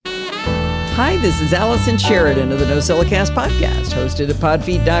Hi, this is Allison Sheridan of the NosillaCast podcast, hosted at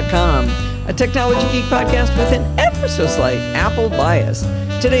podfeet.com, a technology geek podcast with an ever so slight Apple bias.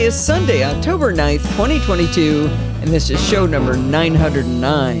 Today is Sunday, October 9th, 2022, and this is show number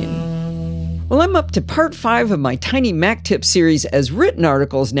 909. Well, I'm up to part 5 of my Tiny Mac Tips series as written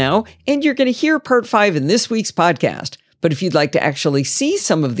articles now, and you're going to hear part 5 in this week's podcast. But if you'd like to actually see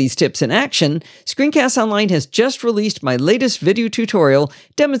some of these tips in action, Screencast Online has just released my latest video tutorial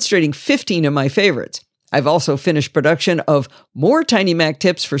demonstrating 15 of my favorites. I've also finished production of more Tiny Mac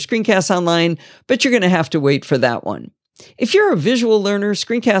tips for Screencast Online, but you're going to have to wait for that one. If you're a visual learner,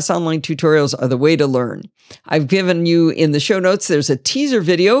 Screencast Online tutorials are the way to learn. I've given you in the show notes, there's a teaser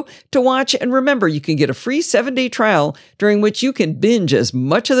video to watch, and remember, you can get a free 7-day trial during which you can binge as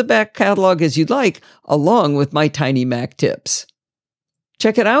much of the back catalog as you'd like, along with my Tiny Mac tips.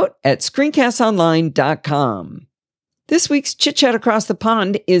 Check it out at screencastonline.com. This week's Chit Chat Across the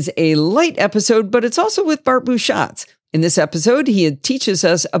Pond is a light episode, but it's also with Bart Busschots. In this episode, he teaches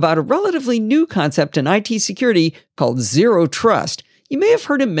us about a relatively new concept in IT security called Zero Trust. You may have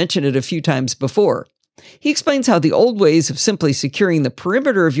heard him mention it a few times before. He explains how the old ways of simply securing the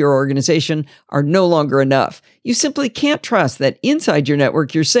perimeter of your organization are no longer enough. You simply can't trust that inside your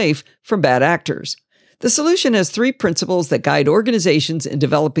network you're safe from bad actors. The solution has 3 principles that guide organizations in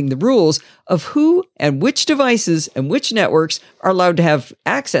developing the rules of who and which devices and which networks are allowed to have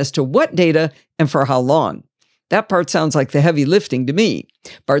access to what data and for how long. That part sounds like the heavy lifting to me.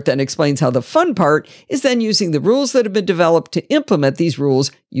 Bart then explains how the fun part is then using the rules that have been developed to implement these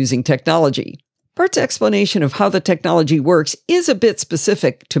rules using technology. Bart's explanation of how the technology works is a bit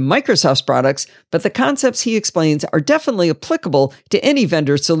specific to Microsoft's products, but the concepts he explains are definitely applicable to any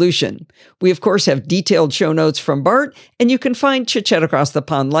vendor solution. We, of course, have detailed show notes from Bart, and you can find Chit Chat Across the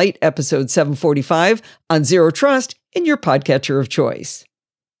Pond Light, episode 745, on Zero Trust in your podcatcher of choice.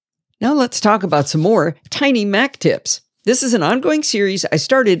 Now let's talk about some more Tiny Mac tips. This is an ongoing series I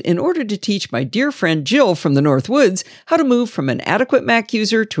started in order to teach my dear friend Jill from the North Woods how to move from an adequate Mac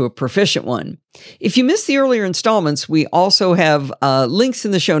user to a proficient one. If you missed the earlier installments, we also have links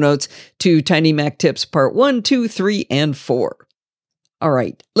in the show notes to Tiny Mac Tips Part 1, 2, 3, and 4. All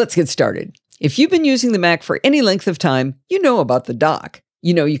right, let's get started. If you've been using the Mac for any length of time, you know about the dock.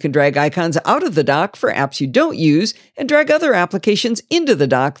 You know you can drag icons out of the dock for apps you don't use and drag other applications into the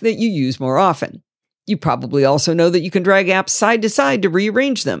dock that you use more often. You probably also know that you can drag apps side to side to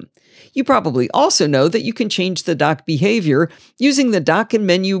rearrange them. You probably also know that you can change the dock behavior using the dock and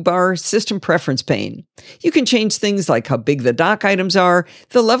menu bar system preference pane. You can change things like how big the dock items are,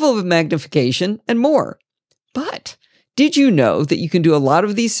 the level of magnification, and more. But did you know that you can do a lot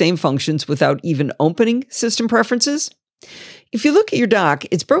of these same functions without even opening system preferences? If you look at your dock,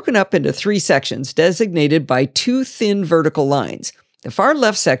 it's broken up into 3 sections designated by 2 thin vertical lines. The far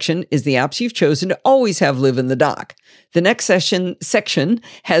left section is the apps you've chosen to always have live in the dock. The next section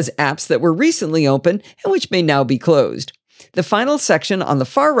has apps that were recently opened and which may now be closed. The final section on the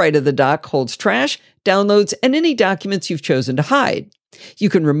far right of the dock holds trash, downloads, and any documents you've chosen to hide. You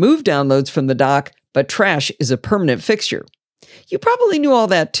can remove downloads from the dock, but trash is a permanent fixture. You probably knew all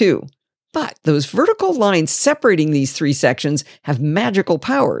that too. But those vertical lines separating these 3 sections have magical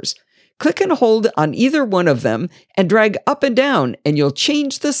powers. Click and hold on either one of them and drag up and down, and you'll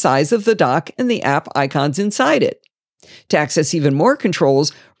change the size of the dock and the app icons inside it. To access even more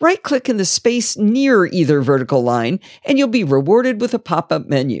controls, right-click in the space near either vertical line, and you'll be rewarded with a pop-up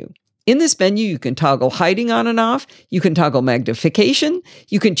menu. In this menu, you can toggle hiding on and off, you can toggle magnification,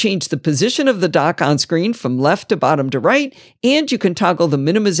 you can change the position of the dock on screen from left to bottom to right, and you can toggle the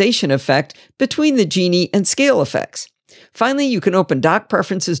minimization effect between the Genie and scale effects. Finally, you can open dock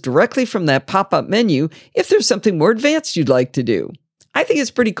preferences directly from that pop-up menu if there's something more advanced you'd like to do. I think it's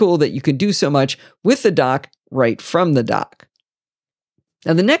pretty cool that you can do so much with the dock right from the dock.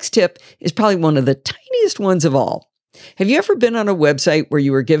 Now, the next tip is probably one of the tiniest ones of all. Have you ever been on a website where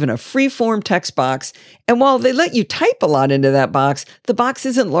you were given a free-form text box, and while they let you type a lot into that box, the box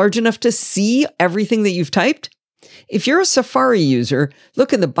isn't large enough to see everything that you've typed? If you're a Safari user,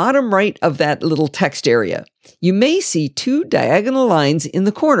 look in the bottom right of that little text area. You may see 2 diagonal lines in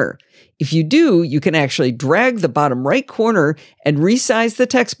the corner. If you do, you can actually drag the bottom right corner and resize the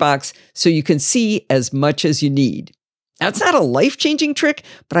text box so you can see as much as you need. Now, it's not a life-changing trick,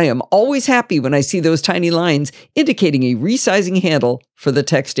 but I am always happy when I see those tiny lines indicating a resizing handle for the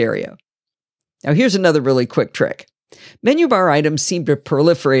text area. Now, here's another really quick trick. Menu bar items seem to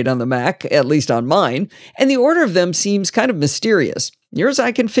proliferate on the Mac, at least on mine, and the order of them seems kind of mysterious. Near as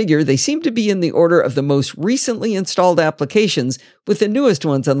I can figure, they seem to be in the order of the most recently installed applications, with the newest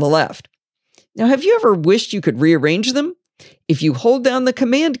ones on the left. Now, have you ever wished you could rearrange them? If you hold down the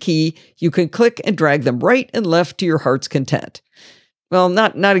Command key, you can click and drag them right and left to your heart's content. Well,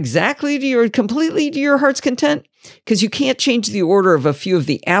 not exactly completely to your heart's content, because you can't change the order of a few of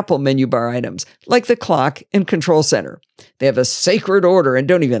the Apple menu bar items, like the clock and control center. They have a sacred order, and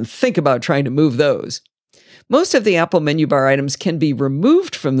don't even think about trying to move those. Most of the Apple menu bar items can be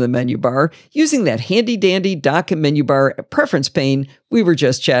removed from the menu bar using that handy-dandy dock and menu bar preference pane we were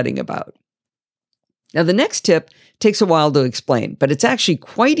just chatting about. Now, the next tip takes a while to explain, but it's actually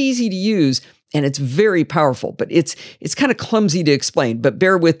quite easy to use, and it's very powerful, but it's kind of clumsy to explain, but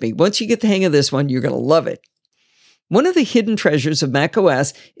bear with me. Once you get the hang of this one, you're going to love it. One of the hidden treasures of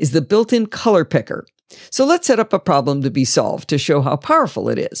macOS is the built-in color picker. So let's set up a problem to be solved to show how powerful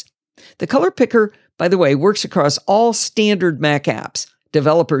it is. The color picker, by the way, works across all standard Mac apps.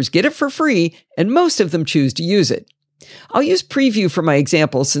 Developers get it for free, and most of them choose to use it. I'll use Preview for my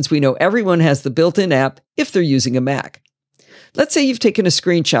example since we know everyone has the built-in app if they're using a Mac. Let's say you've taken a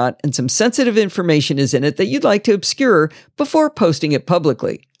screenshot and some sensitive information is in it that you'd like to obscure before posting it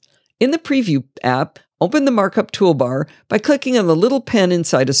publicly. In the Preview app, open the markup toolbar by clicking on the little pen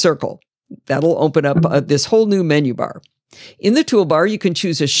inside a circle. That'll open up this whole new menu bar. In the toolbar, you can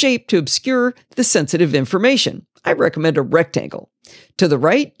choose a shape to obscure the sensitive information. I recommend a rectangle. To the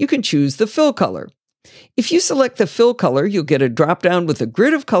right, you can choose the fill color. If you select the fill color, you'll get a drop-down with a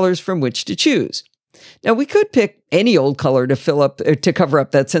grid of colors from which to choose. Now, we could pick any old color to cover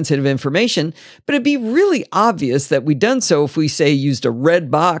up that sensitive information, but it'd be really obvious that we'd done so if we, say, used a red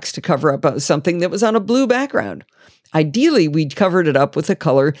box to cover up something that was on a blue background. Ideally, we'd covered it up with a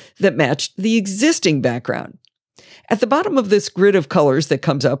color that matched the existing background. At the bottom of this grid of colors that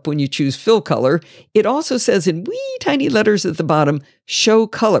comes up when you choose fill color, it also says in wee tiny letters at the bottom, Show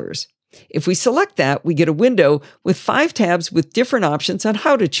Colors. If we select that, we get a window with 5 tabs with different options on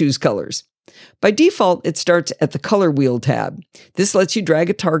how to choose colors. By default, it starts at the Color Wheel tab. This lets you drag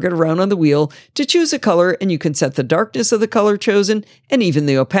a target around on the wheel to choose a color, and you can set the darkness of the color chosen and even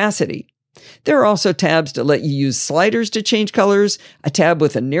the opacity. There are also tabs to let you use sliders to change colors, a tab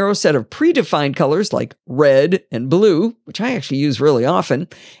with a narrow set of predefined colors like red and blue, which I actually use really often,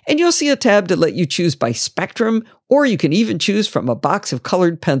 and you'll see a tab to let you choose by spectrum, or you can even choose from a box of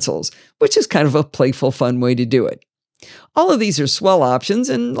colored pencils, which is kind of a playful, fun way to do it. All of these are swell options,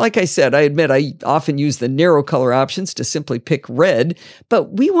 and like I said, I admit I often use the narrow color options to simply pick red,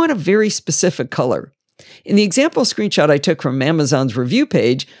 but we want a very specific color. In the example screenshot I took from Amazon's review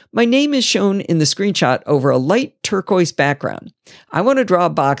page, my name is shown in the screenshot over a light turquoise background. I want to draw a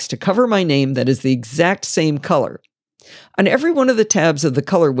box to cover my name that is the exact same color. On every one of the tabs of the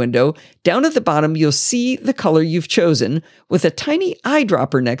color window, down at the bottom, you'll see the color you've chosen with a tiny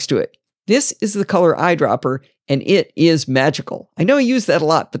eyedropper next to it. This is the color eyedropper, and it is magical. I know I use that a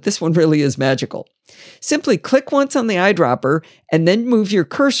lot, but this one really is magical. Simply click once on the eyedropper and then move your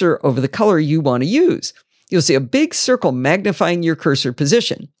cursor over the color you want to use. You'll see a big circle magnifying your cursor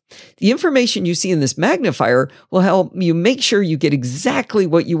position. The information you see in this magnifier will help you make sure you get exactly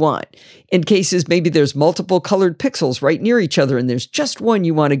what you want. In cases maybe there's multiple colored pixels right near each other and there's just one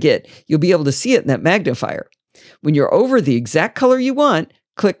you want to get, you'll be able to see it in that magnifier. When you're over the exact color you want,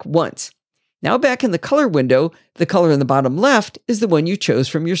 click once. Now back in the color window, the color in the bottom left is the one you chose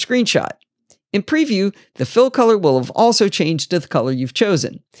from your screenshot. In Preview, the fill color will have also changed to the color you've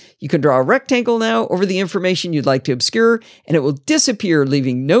chosen. You can draw a rectangle now over the information you'd like to obscure, and it will disappear,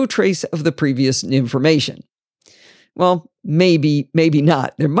 leaving no trace of the previous information. Well, maybe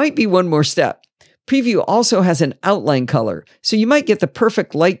not. There might be one more step. Preview also has an outline color, so you might get the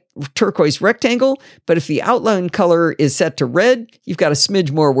perfect light turquoise rectangle, but if the outline color is set to red, you've got a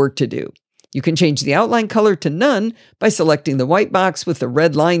smidge more work to do. You can change the outline color to none by selecting the white box with the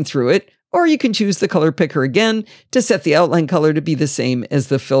red line through it, or you can choose the color picker again to set the outline color to be the same as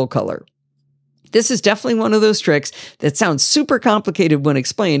the fill color. This is definitely one of those tricks that sounds super complicated when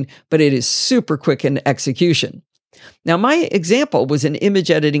explained, but it is super quick in execution. Now, my example was an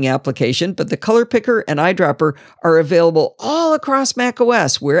image editing application, but the color picker and eyedropper are available all across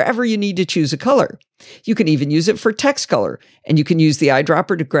macOS, wherever you need to choose a color. You can even use it for text color, and you can use the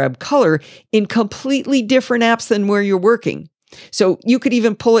eyedropper to grab color in completely different apps than where you're working. So you could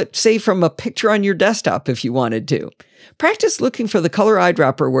even pull it, say, from a picture on your desktop if you wanted to. Practice looking for the color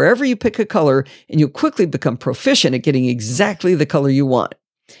eyedropper wherever you pick a color, and you'll quickly become proficient at getting exactly the color you want.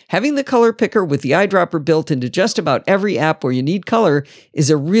 Having the color picker with the eyedropper built into just about every app where you need color is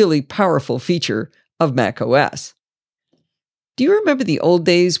a really powerful feature of macOS. Do you remember the old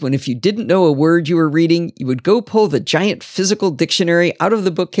days when if you didn't know a word you were reading, you would go pull the giant physical dictionary out of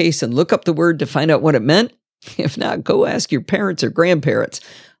the bookcase and look up the word to find out what it meant? If not, go ask your parents or grandparents.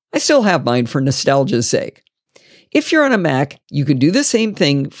 I still have mine for nostalgia's sake. If you're on a Mac, you can do the same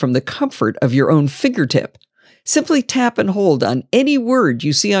thing from the comfort of your own fingertip. Simply tap and hold on any word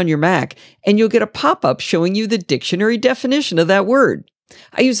you see on your Mac, and you'll get a pop-up showing you the dictionary definition of that word.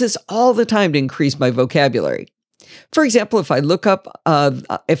 I use this all the time to increase my vocabulary. For example, if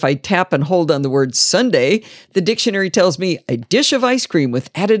I tap and hold on the word Sundae, the dictionary tells me a dish of ice cream with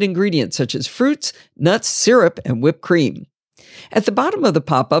added ingredients such as fruits, nuts, syrup, and whipped cream. At the bottom of the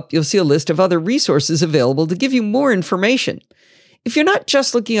pop-up, you'll see a list of other resources available to give you more information. If you're not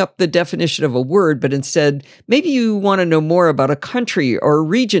just looking up the definition of a word, but instead maybe you want to know more about a country or a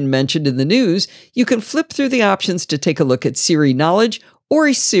region mentioned in the news, you can flip through the options to take a look at Siri Knowledge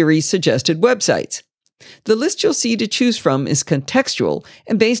or Siri suggested websites. The list you'll see to choose from is contextual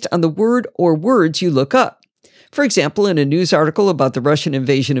and based on the word or words you look up. For example, in a news article about the Russian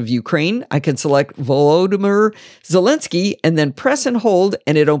invasion of Ukraine, I can select Volodymyr Zelensky and then press and hold,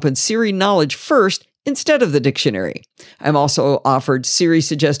 and it opens Siri Knowledge first instead of the dictionary. I'm also offered Siri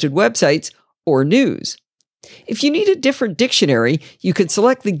suggested websites or news. If you need a different dictionary, you can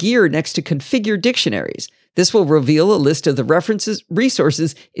select the gear next to Configure Dictionaries. This will reveal a list of the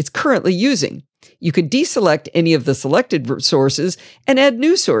resources it's currently using. You can deselect any of the selected sources and add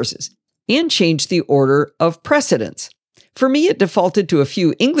new sources, and change the order of precedence. For me, it defaulted to a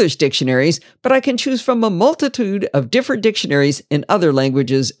few English dictionaries, but I can choose from a multitude of different dictionaries in other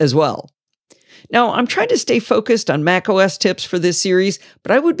languages as well. Now, I'm trying to stay focused on macOS tips for this series,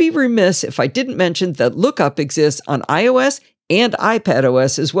 but I would be remiss if I didn't mention that Lookup exists on iOS and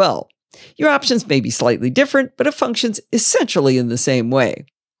iPadOS as well. Your options may be slightly different, but it functions essentially in the same way.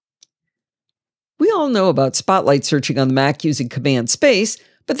 We all know about Spotlight searching on the Mac using Command Space,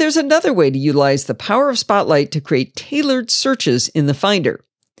 but there's another way to utilize the power of Spotlight to create tailored searches in the Finder.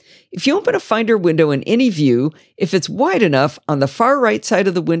 If you open a Finder window in any view, if it's wide enough, on the far right side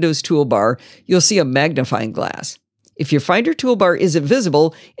of the Windows toolbar, you'll see a magnifying glass. If your Finder toolbar isn't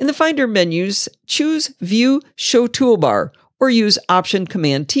visible, in the Finder menus, choose View Show Toolbar or use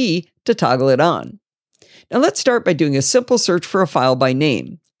Option-Command-T to toggle it on. Now let's start by doing a simple search for a file by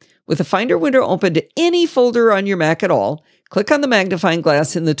name. With the Finder window open to any folder on your Mac at all, click on the magnifying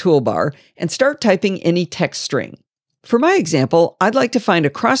glass in the toolbar and start typing any text string. For my example, I'd like to find a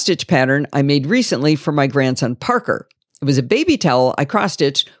cross-stitch pattern I made recently for my grandson Parker. It was a baby towel I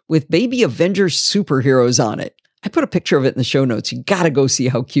cross-stitched with Baby Avengers superheroes on it. I put a picture of it in the show notes. You gotta go see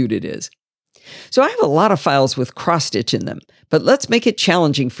how cute it is. So I have a lot of files with cross-stitch in them, but let's make it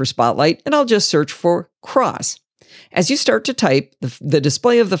challenging for Spotlight, and I'll just search for cross. As you start to type, the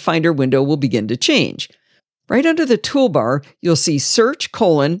display of the Finder window will begin to change. Right under the toolbar, you'll see search :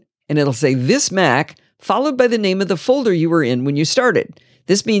 and it'll say this Mac, followed by the name of the folder you were in when you started.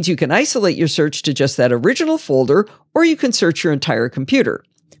 This means you can isolate your search to just that original folder, or you can search your entire computer.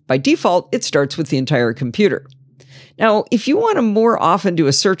 By default, it starts with the entire computer. Now, if you want to more often do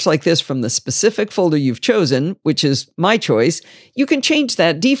a search like this from the specific folder you've chosen, which is my choice, you can change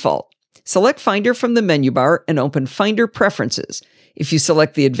that default. Select Finder from the menu bar and open Finder Preferences. If you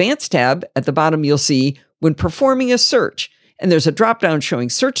select the Advanced tab, at the bottom you'll see When Performing a Search, and there's a drop-down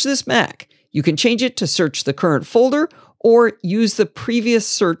showing Search this Mac. You can change it to search the current folder or use the previous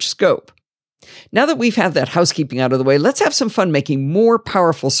search scope. Now that we've had that housekeeping out of the way, let's have some fun making more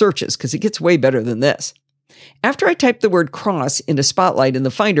powerful searches because it gets way better than this. After I typed the word cross into Spotlight in the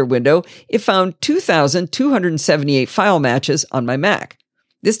Finder window, it found 2,278 file matches on my Mac.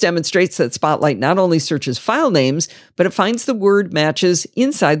 This demonstrates that Spotlight not only searches file names, but it finds the word matches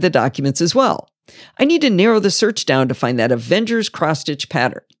inside the documents as well. I need to narrow the search down to find that Avengers cross-stitch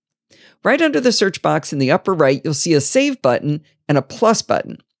pattern. Right under the search box in the upper right, you'll see a Save button and a plus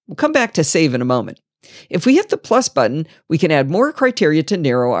button. We'll come back to Save in a moment. If we hit the plus button, we can add more criteria to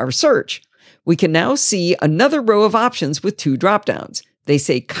narrow our search. We can now see another row of options with two dropdowns. They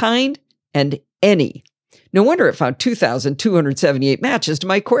say kind and any. No wonder it found 2,278 matches to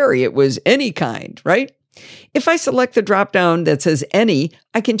my query. It was any kind, right? If I select the dropdown that says any,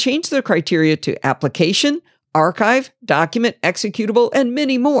 I can change the criteria to application, archive, document, executable, and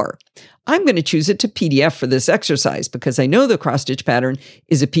many more. I'm going to choose it to PDF for this exercise because I know the cross-stitch pattern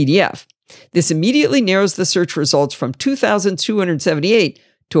is a PDF. This immediately narrows the search results from 2,278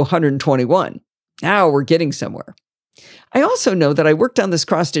 to 121. Now we're getting somewhere. I also know that I worked on this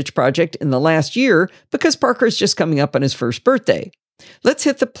cross-stitch project in the last year because Parker is just coming up on his first birthday. Let's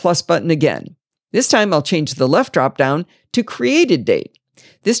hit the plus button again. This time I'll change the left dropdown to created date.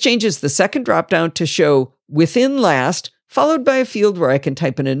 This changes the second dropdown to show within last, followed by a field where I can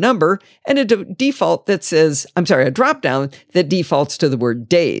type in a number and a dropdown that defaults to the word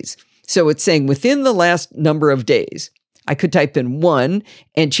days. So it's saying within the last number of days. I could type in 1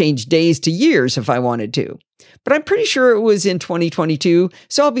 and change days to years if I wanted to. But I'm pretty sure it was in 2022,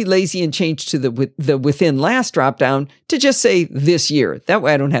 so I'll be lazy and change to the within last dropdown to just say this year. That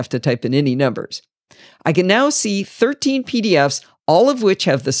way I don't have to type in any numbers. I can now see 13 PDFs, all of which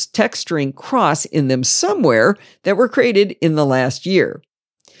have the text string cross in them somewhere that were created in the last year.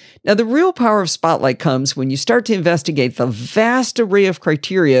 Now, the real power of Spotlight comes when you start to investigate the vast array of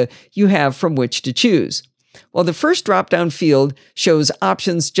criteria you have from which to choose. While the first drop-down field shows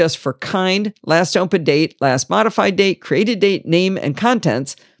options just for kind, last open date, last modified date, created date, name, and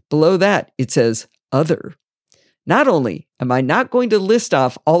contents, below that it says Other. Not only am I not going to list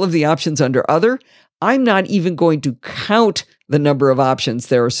off all of the options under Other, I'm not even going to count the number of options.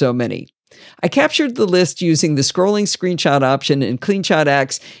 There are so many. I captured the list using the scrolling screenshot option in CleanShot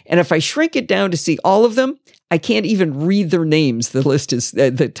X, and if I shrink it down to see all of them, I can't even read their names.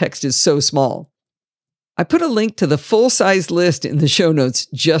 The text is so small. I put a link to the full-size list in the show notes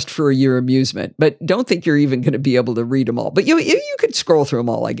just for your amusement, but don't think you're even going to be able to read them all. But you could scroll through them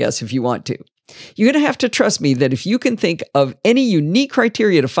all, I guess, if you want to. You're going to have to trust me that if you can think of any unique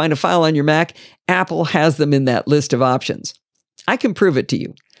criteria to find a file on your Mac, Apple has them in that list of options. I can prove it to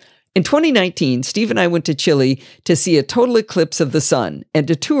you. In 2019, Steve and I went to Chile to see a total eclipse of the sun and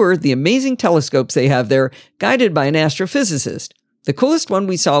to tour the amazing telescopes they have there, guided by an astrophysicist. The coolest one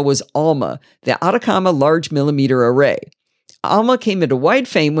we saw was ALMA, the Atacama Large Millimeter Array. ALMA came into wide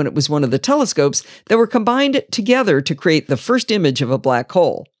fame when it was one of the telescopes that were combined together to create the first image of a black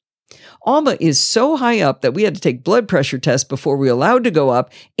hole. ALMA is so high up that we had to take blood pressure tests before we were allowed to go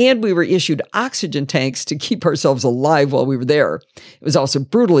up, and we were issued oxygen tanks to keep ourselves alive while we were there. It was also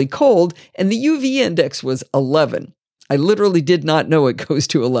brutally cold, and the UV index was 11. I literally did not know it goes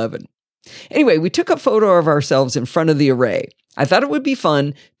to 11. Anyway, we took a photo of ourselves in front of the array. I thought it would be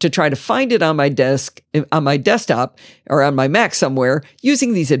fun to try to find it on my desktop, or on my Mac somewhere,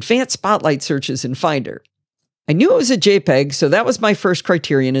 using these advanced Spotlight searches in Finder. I knew it was a JPEG, so that was my first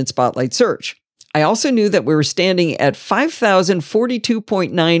criterion in Spotlight search. I also knew that we were standing at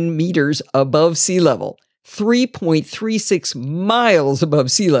 5,042.9 meters above sea level, 3.36 miles above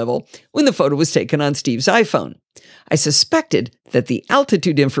sea level, when the photo was taken on Steve's iPhone. I suspected that the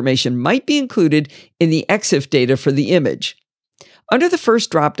altitude information might be included in the EXIF data for the image. Under the first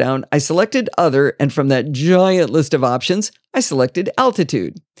dropdown, I selected Other, and from that giant list of options, I selected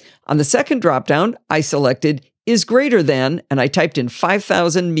Altitude. On the second dropdown, I selected Is Greater Than, and I typed in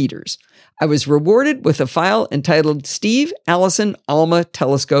 5,000 meters. I was rewarded with a file entitled Steve Allison Alma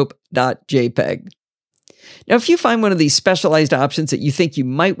Telescope.jpg. Now, if you find one of these specialized options that you think you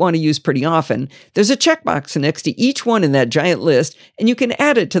might want to use pretty often, there's a checkbox next to each one in that giant list, and you can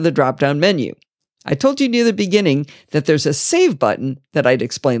add it to the drop-down menu. I told you near the beginning that there's a Save button that I'd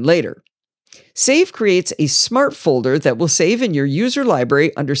explain later. Save creates a smart folder that will save in your user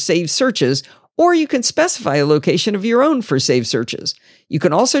library under Save Searches, or you can specify a location of your own for Save Searches. You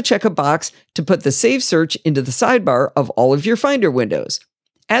can also check a box to put the Save Search into the sidebar of all of your Finder windows.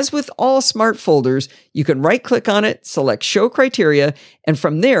 As with all smart folders, you can right-click on it, select Show Criteria, and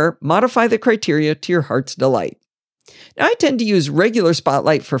from there, modify the criteria to your heart's delight. Now, I tend to use regular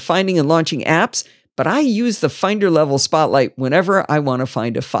Spotlight for finding and launching apps, but I use the Finder-level Spotlight whenever I want to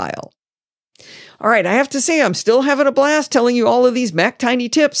find a file. All right, I have to say I'm still having a blast telling you all of these Mac Tiny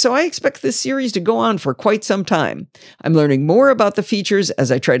tips, so I expect this series to go on for quite some time. I'm learning more about the features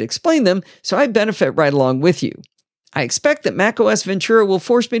as I try to explain them, so I benefit right along with you. I expect that macOS Ventura will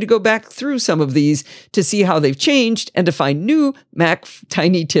force me to go back through some of these to see how they've changed and to find new Mac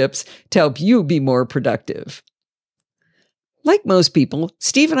Tiny tips to help you be more productive. Like most people,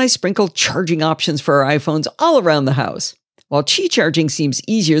 Steve and I sprinkle charging options for our iPhones all around the house. While Qi charging seems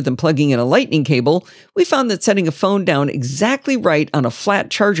easier than plugging in a lightning cable, we found that setting a phone down exactly right on a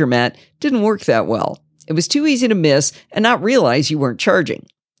flat charger mat didn't work that well. It was too easy to miss and not realize you weren't charging.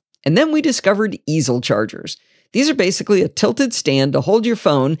 And then we discovered easel chargers. These are basically a tilted stand to hold your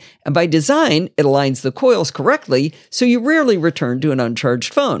phone, and by design, it aligns the coils correctly so you rarely return to an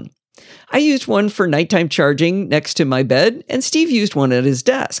uncharged phone. I used one for nighttime charging next to my bed, and Steve used one at his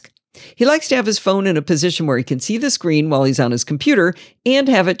desk. He likes to have his phone in a position where he can see the screen while he's on his computer and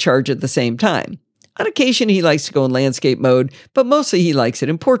have it charge at the same time. On occasion, he likes to go in landscape mode, but mostly he likes it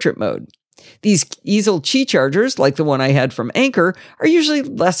in portrait mode. These easel Qi chargers, like the one I had from Anker, are usually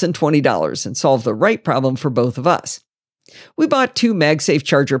less than $20 and solve the right problem for both of us. We bought 2 MagSafe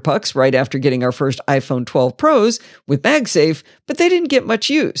charger pucks right after getting our first iPhone 12 Pros with MagSafe, but they didn't get much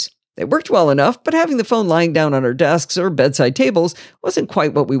use. They worked well enough, but having the phone lying down on our desks or bedside tables wasn't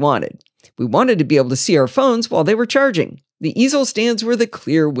quite what we wanted. We wanted to be able to see our phones while they were charging. The easel stands were the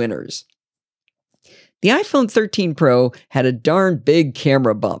clear winners. The iPhone 13 Pro had a darn big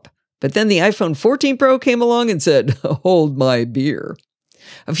camera bump. But then the iPhone 14 Pro came along and said, hold my beer.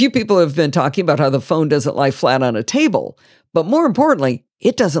 A few people have been talking about how the phone doesn't lie flat on a table, but more importantly,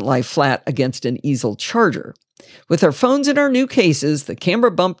 it doesn't lie flat against an easel charger. With our phones in our new cases, the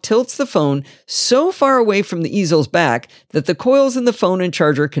camera bump tilts the phone so far away from the easel's back that the coils in the phone and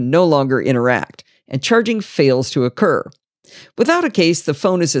charger can no longer interact, and charging fails to occur. Without a case, the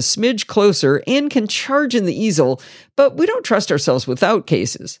phone is a smidge closer and can charge in the easel, but we don't trust ourselves without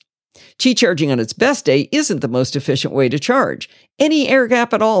cases. Qi charging on its best day isn't the most efficient way to charge. Any air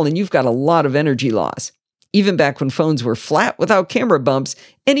gap at all and you've got a lot of energy loss. Even back when phones were flat without camera bumps,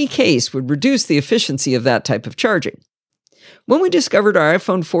 any case would reduce the efficiency of that type of charging. When we discovered our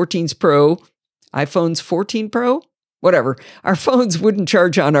iPhone 14 Pro? Whatever, our phones wouldn't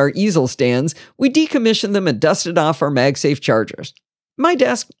charge on our easel stands, we decommissioned them and dusted off our MagSafe chargers. My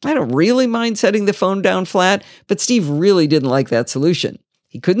desk, I don't really mind setting the phone down flat, but Steve really didn't like that solution.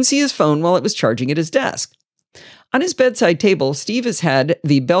 He couldn't see his phone while it was charging at his desk. On his bedside table, Steve has had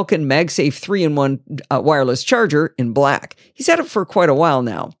the Belkin MagSafe 3-in-1 wireless charger in black. He's had it for quite a while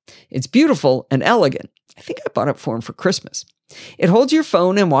now. It's beautiful and elegant. I think I bought it for him for Christmas. It holds your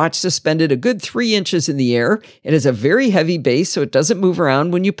phone and watch suspended a good 3 inches in the air. It has a very heavy base so it doesn't move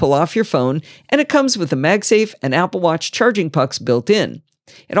around when you pull off your phone, and it comes with the MagSafe and Apple Watch charging pucks built in.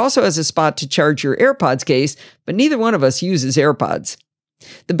 It also has a spot to charge your AirPods case, but neither one of us uses AirPods.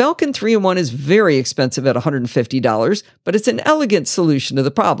 The Belkin 3-in-1 is very expensive at $150, but it's an elegant solution to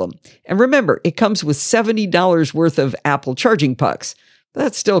the problem. And remember, it comes with $70 worth of Apple charging pucks.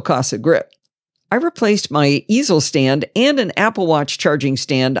 That still costs a grip. I replaced my easel stand and an Apple Watch charging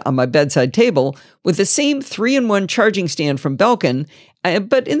stand on my bedside table with the same 3-in-1 charging stand from Belkin,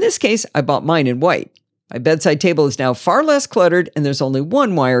 but in this case, I bought mine in white. My bedside table is now far less cluttered, and there's only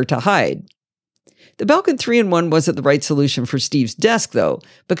one wire to hide. The Belkin 3-in-1 wasn't the right solution for Steve's desk, though,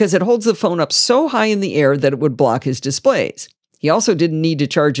 because it holds the phone up so high in the air that it would block his displays. He also didn't need to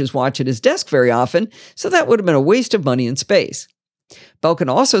charge his watch at his desk very often, so that would have been a waste of money and space. Belkin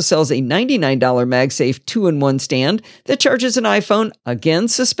also sells a $99 MagSafe 2-in-1 stand that charges an iPhone, again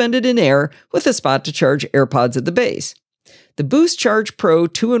suspended in air, with a spot to charge AirPods at the base. The Boost Charge Pro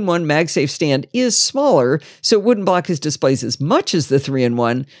 2-in-1 MagSafe stand is smaller, so it wouldn't block his displays as much as the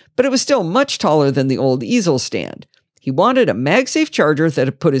 3-in-1, but it was still much taller than the old easel stand. He wanted a MagSafe charger that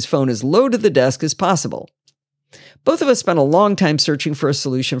would put his phone as low to the desk as possible. Both of us spent a long time searching for a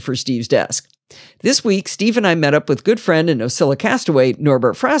solution for Steve's desk. This week, Steve and I met up with good friend and Ocilla castaway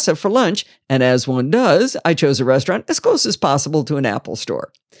Norbert Frasa for lunch, and as one does, I chose a restaurant as close as possible to an Apple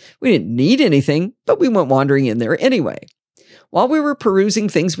store. We didn't need anything, but we went wandering in there anyway. While we were perusing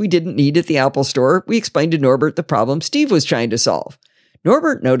things we didn't need at the Apple store, we explained to Norbert the problem Steve was trying to solve.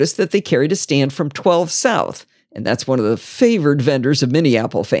 Norbert noticed that they carried a stand from 12 South, and that's one of the favored vendors of many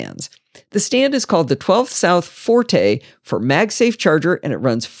Apple fans. The stand is called the 12 South Forte for MagSafe charger, and it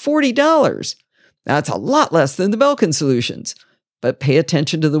runs $40. That's a lot less than the Belkin solutions. But pay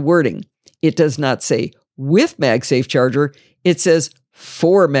attention to the wording. It does not say with MagSafe charger, it says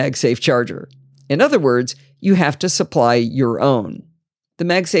for MagSafe charger. In other words, you have to supply your own. The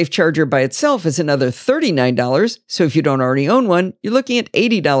MagSafe charger by itself is another $39, so if you don't already own one, you're looking at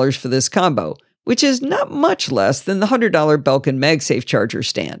 $80 for this combo, which is not much less than the $100 Belkin MagSafe charger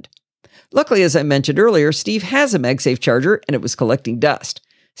stand. Luckily, as I mentioned earlier, Steve has a MagSafe charger and it was collecting dust.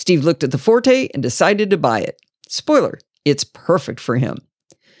 Steve looked at the Forte and decided to buy it. Spoiler, it's perfect for him.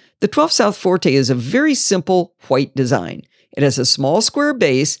 The 12 South Forte is a very simple white design. It has a small square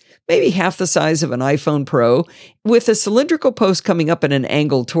base, maybe half the size of an iPhone Pro, with a cylindrical post coming up at an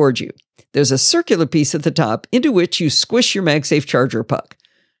angle towards you. There's a circular piece at the top into which you squish your MagSafe charger puck.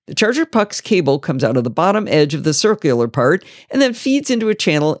 The charger puck's cable comes out of the bottom edge of the circular part and then feeds into a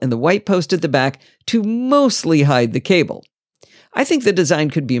channel in the white post at the back to mostly hide the cable. I think the design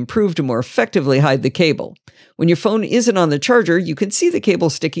could be improved to more effectively hide the cable. When your phone isn't on the charger, you can see the cable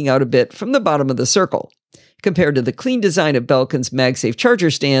sticking out a bit from the bottom of the circle. Compared to the clean design of Belkin's MagSafe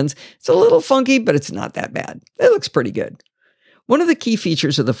charger stands, it's a little funky, but it's not that bad. It looks pretty good. One of the key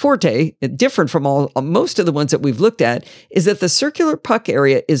features of the Forte, different from most of the ones that we've looked at, is that the circular puck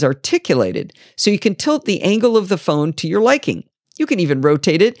area is articulated, so you can tilt the angle of the phone to your liking. You can even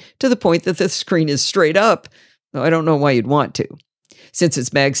rotate it to the point that the screen is straight up, though I don't know why you'd want to. Since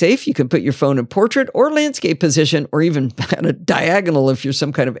it's MagSafe, you can put your phone in portrait or landscape position, or even at a diagonal if you're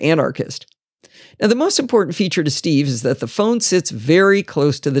some kind of anarchist. Now, the most important feature to Steve is that the phone sits very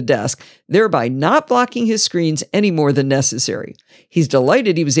close to the desk, thereby not blocking his screens any more than necessary. He's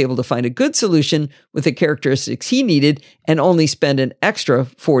delighted he was able to find a good solution with the characteristics he needed and only spend an extra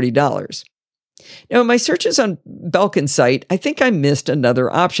 $40. Now, in my searches on Belkin's site, I think I missed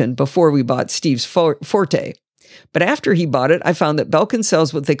another option before we bought Steve's Forte. But after he bought it, I found that Belkin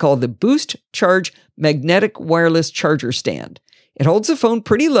sells what they call the Boost Charge Magnetic Wireless Charger Stand. It holds the phone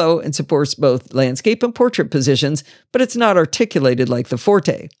pretty low and supports both landscape and portrait positions, but it's not articulated like the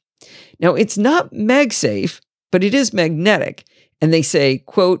Forte. Now, it's not MagSafe, but it is magnetic. And they say,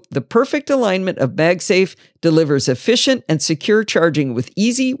 quote, the perfect alignment of MagSafe delivers efficient and secure charging with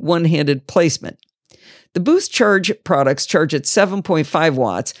easy one-handed placement. The Boost Charge products charge at 7.5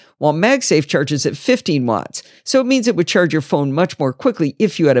 watts, while MagSafe charges at 15 watts. So it means it would charge your phone much more quickly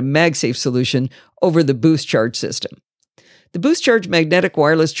if you had a MagSafe solution over the Boost Charge system. The Boost Charge magnetic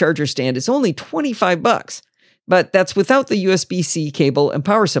wireless charger stand is only $25, but that's without the USB-C cable and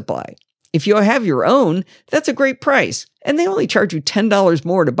power supply. If you have your own, that's a great price, and they only charge you $10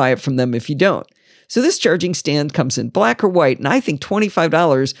 more to buy it from them if you don't. So this charging stand comes in black or white, and I think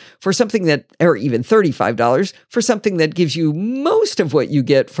 $25 for something that, or even $35 for something that gives you most of what you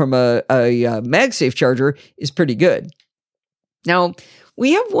get from a MagSafe charger is pretty good. Now,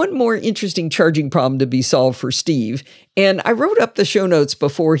 we have one more interesting charging problem to be solved for Steve, and I wrote up the show notes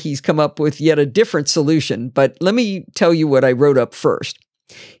before he's come up with yet a different solution, but let me tell you what I wrote up first.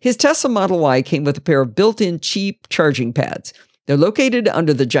 His Tesla Model Y came with a pair of built-in cheap charging pads. They're located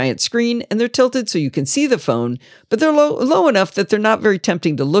under the giant screen, and they're tilted so you can see the phone, but they're low enough that they're not very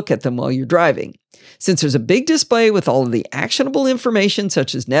tempting to look at them while you're driving. Since there's a big display with all of the actionable information,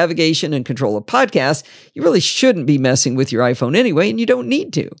 such as navigation and control of podcasts, you really shouldn't be messing with your iPhone anyway, and you don't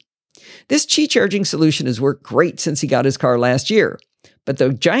need to. This Qi charging solution has worked great since he got his car last year. But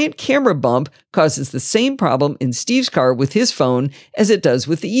the giant camera bump causes the same problem in Steve's car with his phone as it does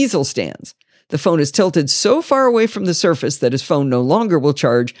with the easel stands. The phone is tilted so far away from the surface that his phone no longer will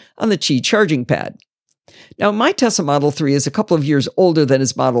charge on the Qi charging pad. Now, my Tesla Model 3 is a couple of years older than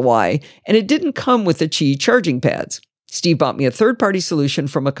his Model Y, and it didn't come with the Qi charging pads. Steve bought me a third-party solution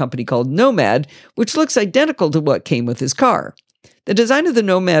from a company called Nomad, which looks identical to what came with his car. The design of the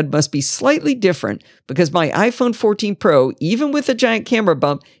Nomad must be slightly different because my iPhone 14 Pro, even with a giant camera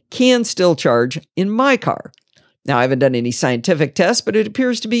bump, can still charge in my car. Now, I haven't done any scientific tests, but it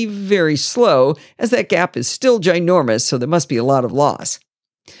appears to be very slow, as that gap is still ginormous, so there must be a lot of loss.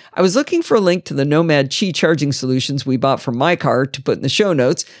 I was looking for a link to the Nomad Qi charging solutions we bought for my car to put in the show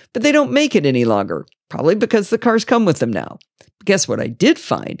notes, but they don't make it any longer, probably because the cars come with them now. But guess what I did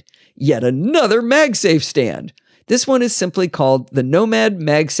find? Yet another MagSafe stand. This one is simply called the Nomad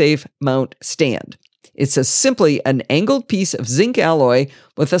MagSafe Mount Stand. It's simply an angled piece of zinc alloy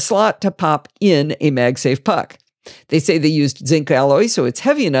with a slot to pop in a MagSafe puck. They say they used zinc alloy so it's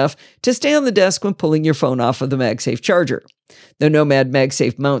heavy enough to stay on the desk when pulling your phone off of the MagSafe charger. The Nomad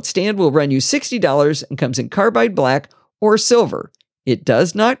MagSafe Mount Stand will run you $60 and comes in carbide black or silver. It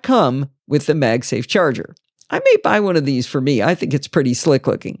does not come with the MagSafe charger. I may buy one of these for me. I think it's pretty slick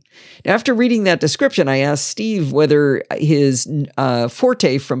looking. Now, after reading that description, I asked Steve whether his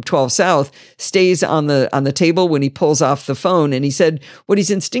Forte from 12 South stays on the table when he pulls off the phone. And he said what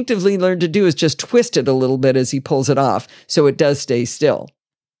he's instinctively learned to do is just twist it a little bit as he pulls it off, so it does stay still.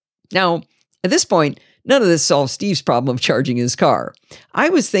 Now, at this point, none of this solves Steve's problem of charging his car. I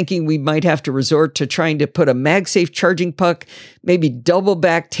was thinking we might have to resort to trying to put a MagSafe charging puck, maybe double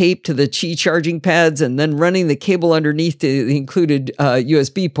back tape to the Qi charging pads, and then running the cable underneath to the included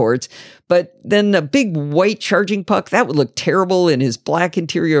USB ports. But then a big white charging puck, that would look terrible in his black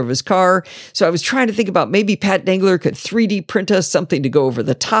interior of his car. So I was trying to think about maybe Pat Dangler could 3D print us something to go over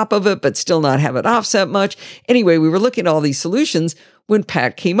the top of it, but still not have it offset much. Anyway, we were looking at all these solutions when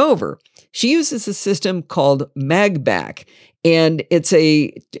Pat came over. She uses a system called MagBack, and it's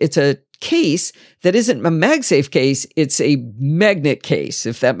a case that isn't a MagSafe case, it's a magnet case,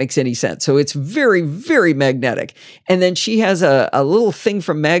 if that makes any sense. So it's very, very magnetic. And then she has a little thing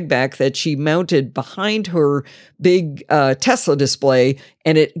from MagBack that she mounted behind her big Tesla display,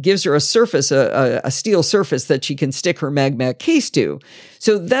 and it gives her a surface, a steel surface that she can stick her MagBack case to.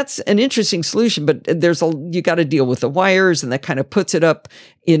 So that's an interesting solution, but you got to deal with the wires, and that kind of puts it up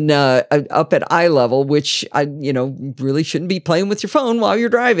up at eye level, which really shouldn't be playing with your phone while you're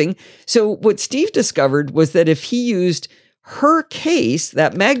driving. So what Steve discovered was that if he used her case,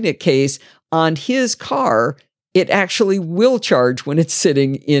 that magnet case, on his car, it actually will charge when it's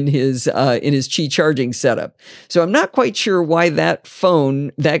sitting in his Qi charging setup. So I'm not quite sure why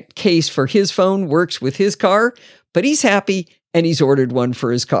that case for his phone works with his car, but he's happy and he's ordered one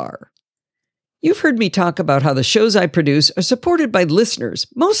for his car. You've heard me talk about how the shows I produce are supported by listeners,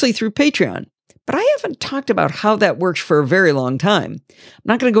 mostly through Patreon. But I haven't talked about how that works for a very long time. I'm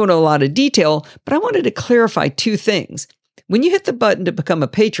not going to go into a lot of detail, but I wanted to clarify two things. When you hit the button to become a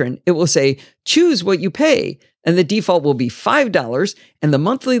patron, it will say, choose what you pay, and the default will be $5, and the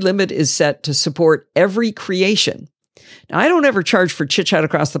monthly limit is set to support every creation. Now, I don't ever charge for Chit Chat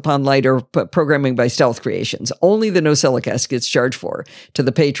Across the Pond Light or programming by Stealth Creations. Only the NosillaCast gets charged for to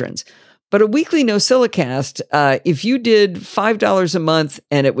the patrons. But a weekly NosillaCast, if you did $5 a month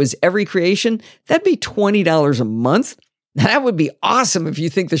and it was every creation, that'd be $20 a month. That would be awesome if you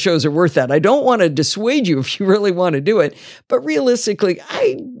think the shows are worth that. I don't want to dissuade you if you really want to do it, but realistically,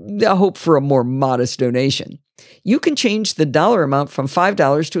 I hope for a more modest donation. You can change the dollar amount from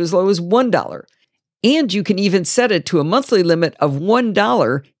 $5 to as low as $1. And you can even set it to a monthly limit of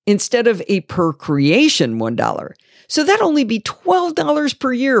 $1 instead of a per creation $1. So that'd only be $12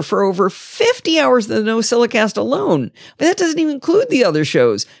 per year for over 50 hours of the NosillaCast alone. But that doesn't even include the other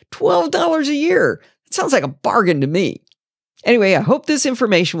shows. $12 a year. That sounds like a bargain to me. Anyway, I hope this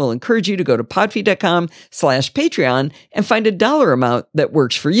information will encourage you to go to podfeed.com/Patreon and find a dollar amount that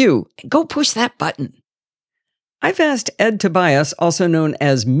works for you. And go push that button. I've asked Ed Tobias, also known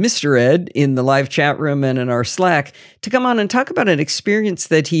as Mr. Ed, in the live chat room and in our Slack, to come on and talk about an experience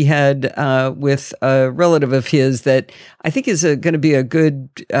that he had with a relative of his that I think is going to be a good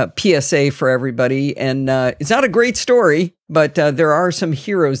PSA for everybody. And it's not a great story, but there are some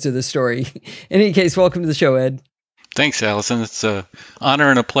heroes to the story. In any case, welcome to the show, Ed. Thanks, Allison. It's an honor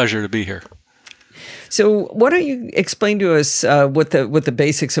and a pleasure to be here. So why don't you explain to us what the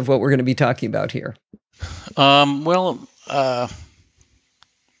basics of what we're going to be talking about here? My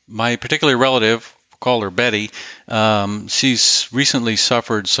particular relative, call her Betty, she's recently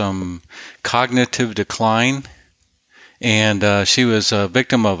suffered some cognitive decline, and she was a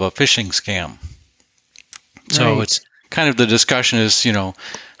victim of a phishing scam. So Right. it's kind of the discussion is,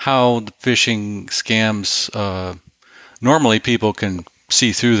 how the phishing scams, normally people can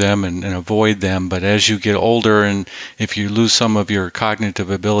see through them and avoid them, but as you get older and if you lose some of your cognitive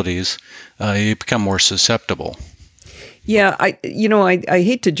abilities, you become more susceptible. Yeah, I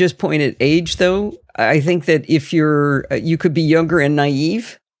hate to just point at age, though. I think that if you could be younger and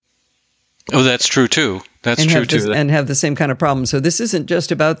naive. Oh, that's true too. And have the same kind of problem. So this isn't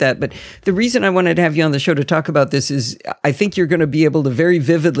just about that. But the reason I wanted to have you on the show to talk about this is I think you're going to be able to very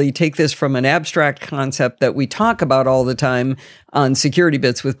vividly take this from an abstract concept that we talk about all the time on Security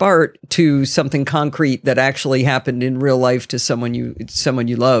Bits with Bart to something concrete that actually happened in real life to someone you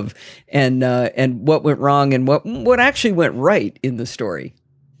love, and what went wrong and what actually went right in the story.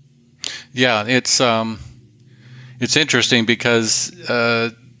 Yeah, it's interesting because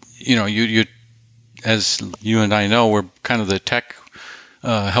you as you and I know, we're kind of the tech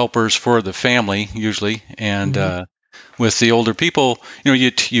helpers for the family usually, and with the older people,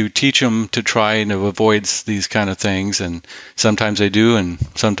 you teach them to try and avoid these kind of things, and sometimes they do, and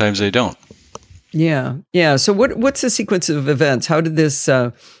sometimes they don't. Yeah. So what's the sequence of events? How did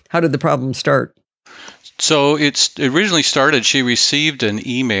the problem start? So it originally started, she received an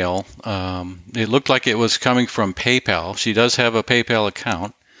email. It looked like it was coming from PayPal. She does have a PayPal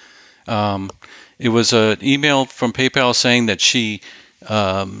account. It was an email from PayPal saying that she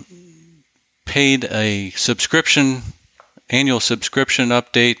paid a annual subscription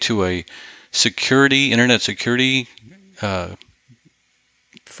update to a internet security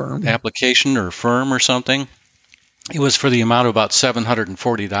firm application or firm or something. It was for the amount of about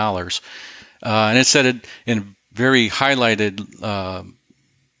 $740. And it said in very highlighted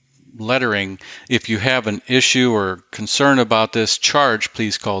lettering, if you have an issue or concern about this charge,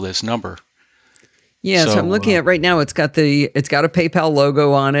 please call this number. Yeah, so I'm looking at right now. It's got a PayPal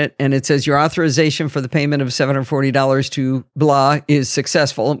logo on it, and it says your authorization for the payment of $740 to blah is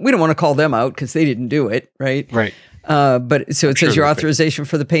successful. We don't want to call them out because they didn't do it, right? Right. But so it says your authorization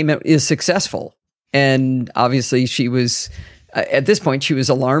for the payment is successful, and obviously she was at this point she was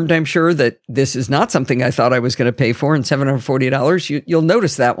alarmed. I'm sure that this is not something I thought I was going to pay for, and $740. You'll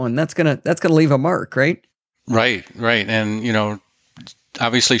notice that one. That's gonna leave a mark, right? Right, and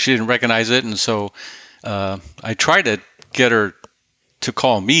obviously she didn't recognize it, and so I tried to get her to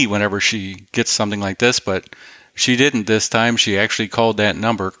call me whenever she gets something like this, but she didn't this time. She actually called that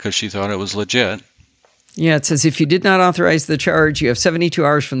number because she thought it was legit. Yeah, it says if you did not authorize the charge, you have 72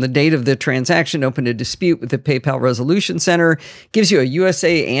 hours from the date of the transaction to open a dispute with the PayPal Resolution Center. Gives you a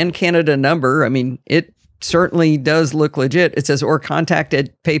USA and Canada number. I mean, it certainly does look legit. It says or contact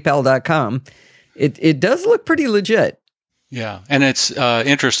at paypal.com. It does look pretty legit. Yeah, and it's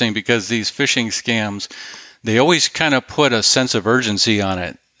interesting because these phishing scams, they always kind of put a sense of urgency on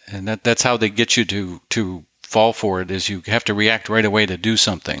it, and that's how they get you to fall for it, is you have to react right away to do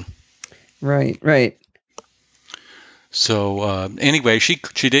something. Right. So anyway, she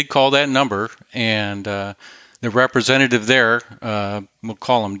did call that number, and the representative there, we'll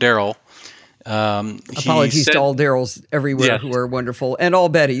call him Daryl. Apologies to all Daryls everywhere who are wonderful, and all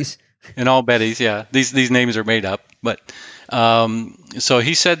Bettys. And all Bettys, yeah. These names are made up. But so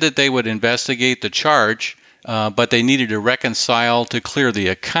he said that they would investigate the charge, but they needed to reconcile to clear the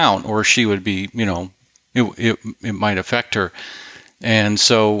account, or she would be, it might affect her. And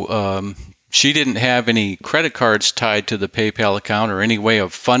so she didn't have any credit cards tied to the PayPal account or any way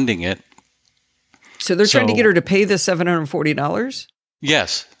of funding it. So they're trying to get her to pay the $740?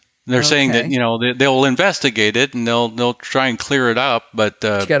 Yes. They're saying that, they'll investigate it and they'll try and clear it up, but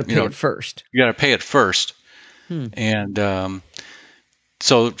you got to pay it first. You got to pay it first. And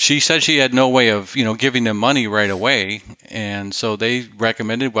so she said she had no way of, giving them money right away. And so they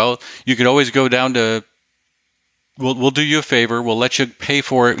recommended, well, you could always go down to, we'll do you a favor. We'll let you pay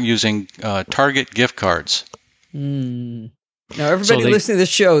for it using Target gift cards. Now, everybody listening to this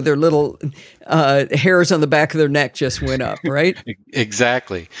show, their little hairs on the back of their neck just went up, right?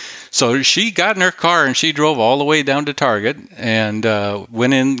 Exactly. So she got in her car and she drove all the way down to Target and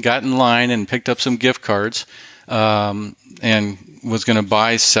went in, got in line and picked up some gift cards and was going to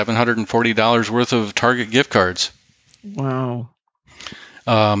buy $740 worth of Target gift cards. Wow.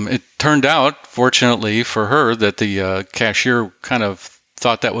 It turned out, fortunately for her, that the cashier kind of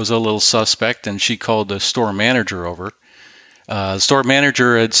thought that was a little suspect, and she called the store manager over. The store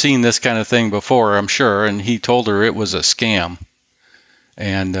manager had seen this kind of thing before, I'm sure, and he told her it was a scam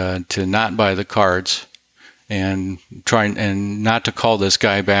and to not buy the cards and try and not to call this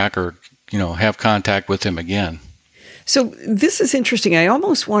guy back or, have contact with him again. So this is interesting. I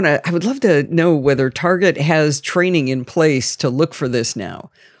would love to know whether Target has training in place to look for this now,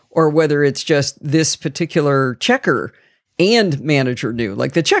 or whether it's just this particular checker and manager knew.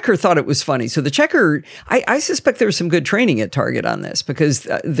 Like the checker thought it was funny. So the checker, I suspect there's some good training at Target on this because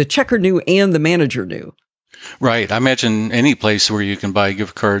the checker knew and the manager knew. Right. I imagine any place where you can buy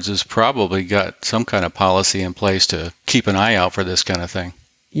gift cards has probably got some kind of policy in place to keep an eye out for this kind of thing.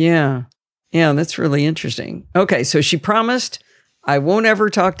 Yeah. Yeah, that's really interesting. Okay, so she promised, I won't ever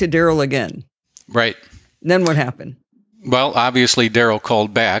talk to Daryl again. Right. Then what happened? Well, obviously, Daryl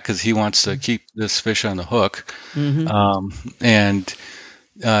called back because he wants to keep this fish on the hook. And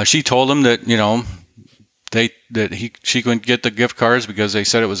she told him that, she couldn't get the gift cards because they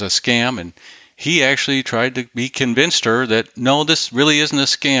said it was a scam. And he actually tried to be convinced her that, no, this really isn't a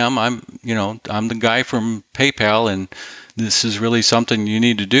scam. I'm the guy from PayPal, and this is really something you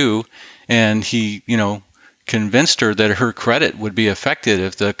need to do. And he, convinced her that her credit would be affected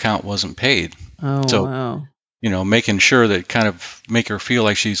if the account wasn't paid. Oh, so, wow. Making sure that kind of make her feel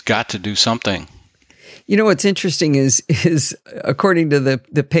like she's got to do something. What's interesting is according to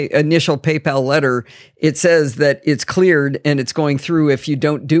the initial PayPal letter, it says that it's cleared and it's going through if you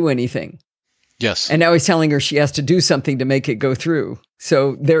don't do anything. Yes. And now he's telling her she has to do something to make it go through.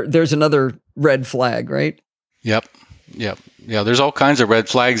 So there's another red flag, right? Yep. Yeah, there's all kinds of red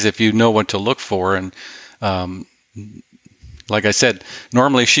flags if you know what to look for. And like I said,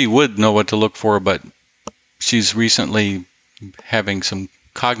 normally she would know what to look for, but she's recently having some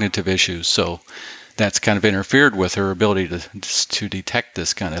cognitive issues. So that's kind of interfered with her ability to detect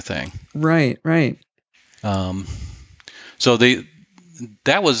this kind of thing. Right. So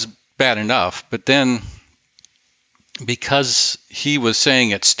that was bad enough. But then because he was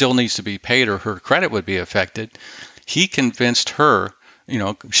saying it still needs to be paid or her credit would be affected, he convinced her,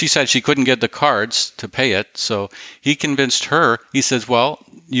 she said she couldn't get the cards to pay it. So he convinced her, he says, well,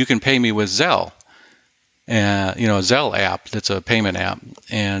 you can pay me with Zelle. A Zelle app, that's a payment app.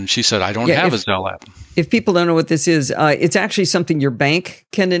 And she said, I don't have a Zelle app. If people don't know what this is, it's actually something your bank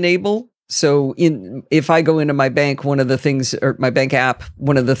can enable. So if I go into my bank, one of the things, or my bank app,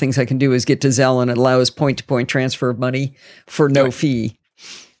 one of the things I can do is get to Zelle, and it allows point-to-point transfer of money for no fee.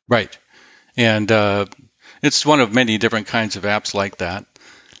 Right. And it's one of many different kinds of apps like that.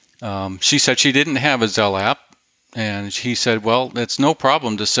 She said she didn't have a Zelle app, and he said, well, it's no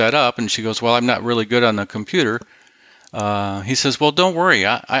problem to set up. And she goes, well, I'm not really good on the computer. He says, well, don't worry.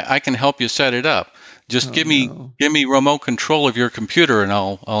 I can help you set it up. Just give me remote control of your computer, and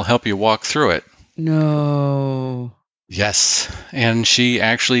I'll help you walk through it. No. Yes. And she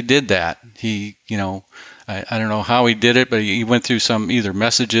actually did that. He, I don't know how he did it, but he went through some either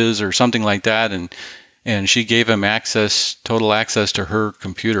messages or something like that, and she gave him total access to her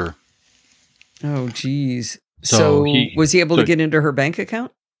computer. Oh, geez. So was he able to get into her bank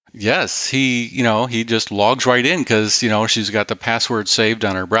account? Yes, he just logs right in because, she's got the password saved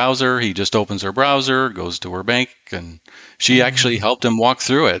on her browser. He just opens her browser, goes to her bank, and she actually helped him walk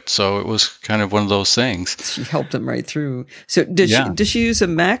through it. So it was kind of one of those things. She helped him right through. So Yeah. does she use a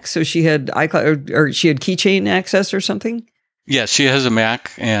Mac? So she had iCloud or she had keychain access or something? Yes, she has a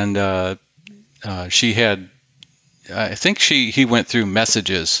Mac, and she had, I think he went through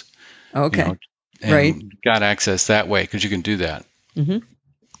Messages, Okay. and Right. got access that way because you can do that. Mm-hmm.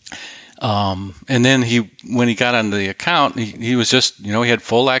 And then when he got on the account, he was just, he had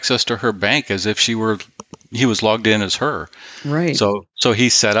full access to her bank as if he was logged in as her. Right. So he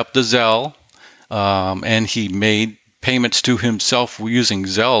set up the Zelle, and he made payments to himself using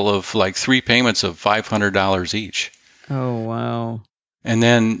Zelle of like 3 payments of $500 each. Oh, wow. And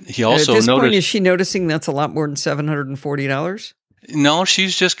then he also at this noticed. point, is she noticing that's a lot more than $740? No,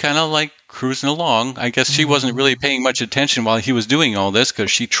 she's just kind of like cruising along. I guess she wasn't really paying much attention while he was doing all this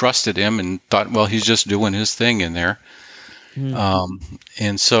because she trusted him and thought, well, he's just doing his thing in there.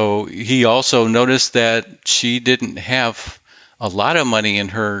 And so he also noticed that she didn't have a lot of money in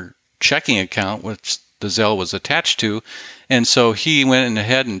her checking account, which the Zelle was attached to. And so he went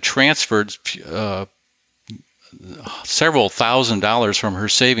ahead and transferred several $1,000s from her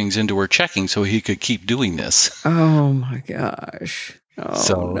savings into her checking so he could keep doing this. Oh my gosh. Oh,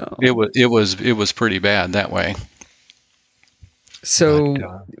 So no. it was pretty bad that way. So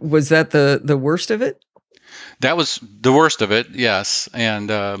was that the worst of it? That was the worst of it, yes.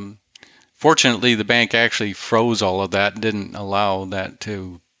 And fortunately, the bank actually froze all of that and didn't allow that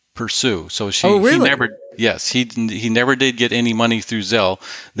to pursue. So really? he never did get any money through Zelle.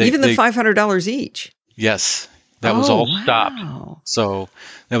 Even the $500 each? Yes, that was all stopped. Wow. So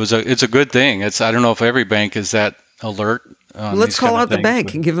it's a good thing. I don't know if every bank is that alert. Let's call out the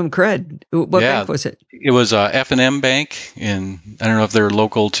bank and give them cred. What bank was it? It was F&M Bank, and I don't know if they're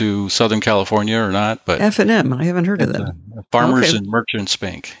local to Southern California or not, but F&M, I haven't heard of them. Farmers and Merchants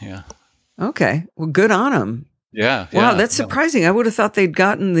Bank, yeah. Okay, well, good on them. Yeah. Wow, that's surprising. I would have thought they'd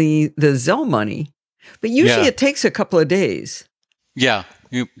gotten the Zelle money, but usually it takes a couple of days. Yeah,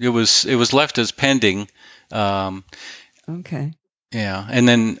 it was left as pending. Okay. Yeah, and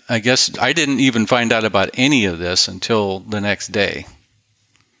then I guess I didn't even find out about any of this until the next day.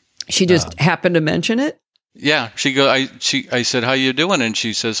 She just happened to mention it? Yeah, I said, "How you doing?" And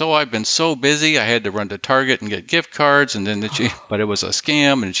she says, "Oh, I've been so busy. I had to run to Target and get gift cards, and then but it was a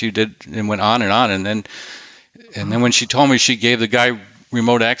scam." And she did, and went on, and then when she told me she gave the guy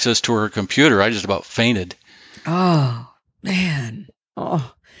remote access to her computer, I just about fainted. Oh man!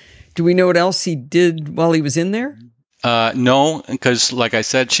 Oh, do we know what else he did while he was in there? No, because like I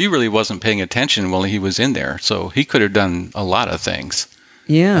said, she really wasn't paying attention while he was in there, so he could have done a lot of things.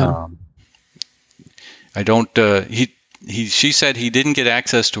 Yeah. I don't. She said he didn't get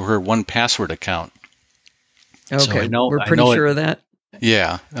access to her 1Password account. Okay, so we're pretty sure of that.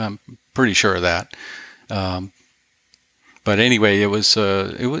 Yeah, I'm pretty sure of that. But anyway, it was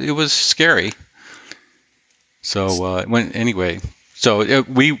scary. So So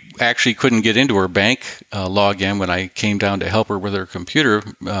we actually couldn't get into her bank login when I came down to help her with her computer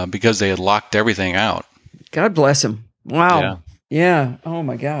because they had locked everything out. God bless him. Wow. Yeah. Oh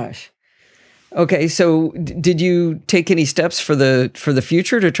my gosh. Okay. So did you take any steps for the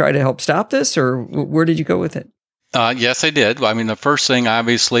future to try to help stop this, or where did you go with it? Yes, I did. I mean, the first thing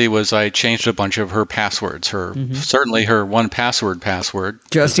obviously was I changed a bunch of her passwords. Certainly her 1Password password.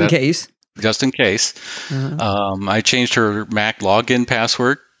 Just in case. Just in case. I changed her Mac login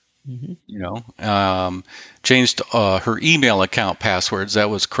password, changed her email account passwords. That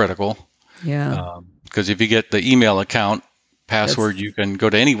was critical. Yeah. Because if you get the email account password, you can go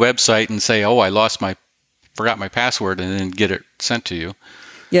to any website and say, "Oh, I forgot my password," and then get it sent to you.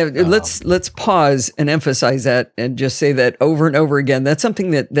 Yeah, let's pause and emphasize that and just say that over and over again. That's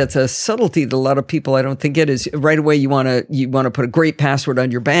something that's a subtlety that a lot of people I don't think get is right away you want to put a great password on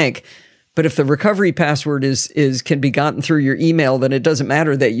your bank. But if the recovery password can be gotten through your email, then it doesn't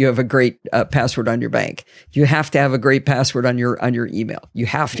matter that you have a great password on your bank. You have to have a great password on your email. You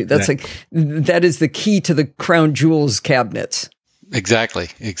have to. That's that is the key to the crown jewels cabinets. Exactly.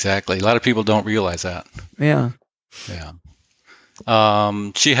 A lot of people don't realize that. Yeah.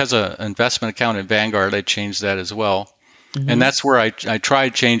 She has an investment account in Vanguard. I changed that as well, and that's where I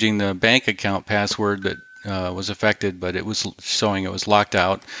tried changing the bank account password that was affected, but it was showing it was locked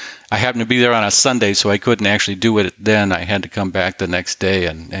out. I happened to be there on a Sunday, so I couldn't actually do it then. I had to come back the next day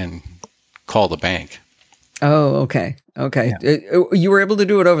and call the bank. Oh, okay. Yeah. You were able to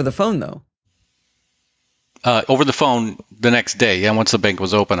do it over the phone, though? Over the phone the next day. Yeah, once the bank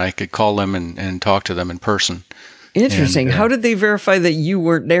was open, I could call them and talk to them in person. Interesting. How did they verify that you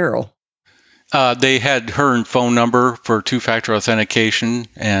weren't Daryl? They had her phone number for two-factor authentication,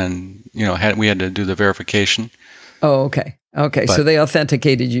 and we had to do the verification. Oh, okay. Okay, so they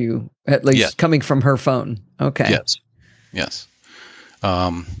authenticated you, at least coming from her phone. Okay. Yes.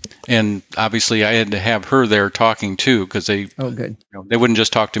 And obviously, I had to have her there talking too, because they they wouldn't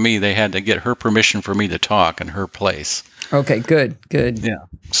just talk to me; they had to get her permission for me to talk in her place. Okay, good. Yeah,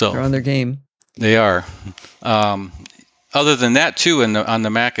 so they're on their game. They are. Other than that, too, on the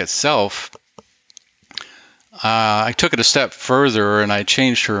Mac itself, I took it a step further and I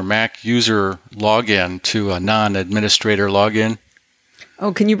changed her Mac user login to a non-administrator login.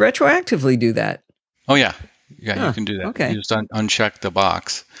 Oh, can you retroactively do that? Oh, yeah. Yeah, you can do that. Okay. You just uncheck the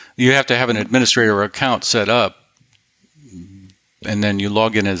box. You have to have an administrator account set up, and then you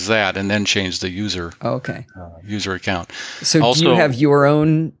log in as that, and then change the user user account. So also, do you have your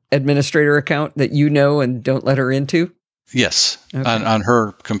own administrator account that you know and don't let her into? Yes. Okay. On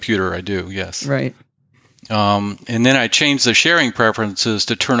her computer, I do, yes. Right. And then I changed the sharing preferences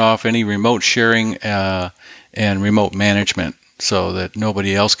to turn off any remote sharing and remote management so that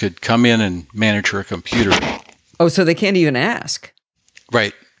nobody else could come in and manage her computer. Oh, so they can't even ask?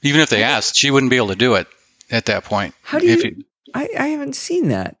 Right. Even if they asked, she wouldn't be able to do it at that point. How do you... I haven't seen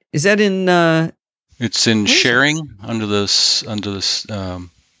that. Is that in... It's in sharing under this... in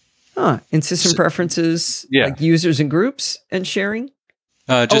system preferences, like users and groups and sharing?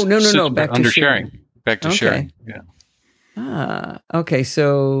 No. Back to sharing. Back to sharing. Yeah. Okay.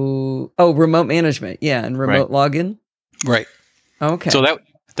 So, remote management. Yeah. And remote login. Right. Okay. So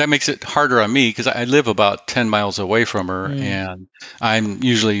that makes it harder on me because I live about 10 miles away from her, and I'm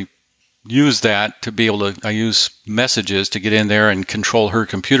usually use that to be able to, I use messages to get in there and control her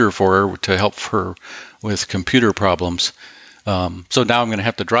computer for her to help her with computer problems. So now I'm going to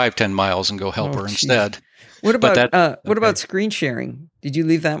have to drive 10 miles and go help her instead. What about screen sharing? Did you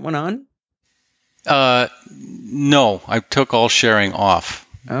leave that one on? No, I took all sharing off.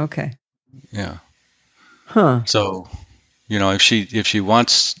 Okay. Yeah. Huh. So, if she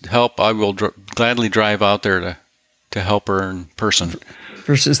wants help, I will gladly drive out there to help her in person.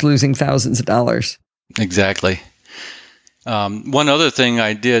 Versus losing thousands of dollars. Exactly. One other thing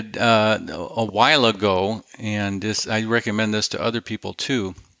I did a while ago, and I recommend this to other people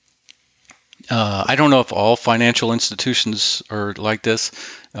too. I don't know if all financial institutions are like this.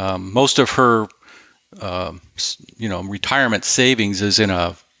 Most of her, retirement savings is in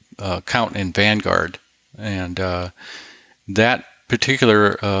a account in Vanguard, and that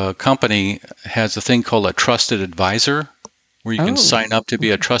particular company has a thing called a trusted advisor, where you can sign up to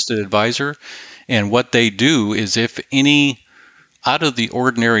be a trusted advisor. And what they do is if any out of the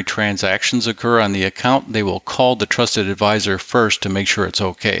ordinary transactions occur on the account, they will call the trusted advisor first to make sure it's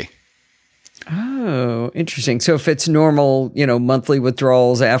okay. Oh, interesting. So if it's normal, monthly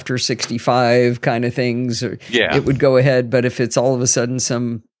withdrawals after 65 kind of things, it would go ahead. But if it's all of a sudden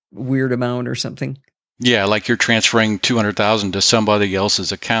some weird amount or something. Yeah, like you're transferring $200,000 to somebody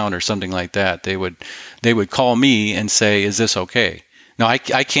else's account or something like that, they would call me and say, "Is this okay?" Now, I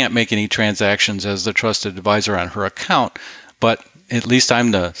can't make any transactions as the trusted advisor on her account, but at least I'm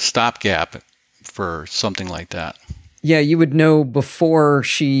the stopgap for something like that. Yeah, you would know before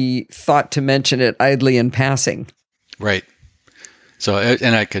she thought to mention it idly in passing. Right. So,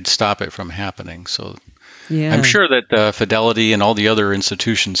 and I could stop it from happening. So, I'm sure that Fidelity and all the other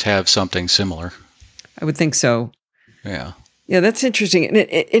institutions have something similar. I would think so. Yeah. Yeah, that's interesting.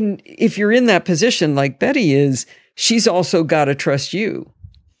 And if you're in that position like Betty is, she's also got to trust you.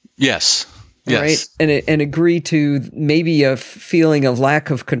 Yes. Yes. Right? And agree to maybe a feeling of lack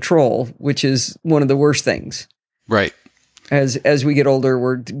of control, which is one of the worst things. Right. As we get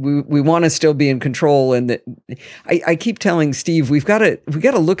older, we want to still be in control, and that I keep telling Steve we got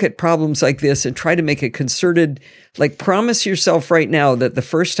to look at problems like this and try to make a concerted, like, promise yourself right now that the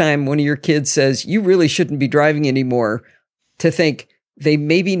first time one of your kids says you really shouldn't be driving anymore, to think they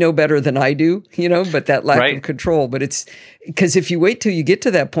maybe know better than I do, but that lack of control. But it's because if you wait till you get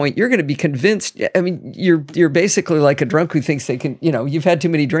to that point, you're going to be convinced. I mean, you're basically like a drunk who thinks they can. You've had too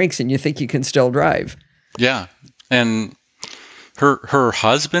many drinks and you think you can still drive. Yeah, and her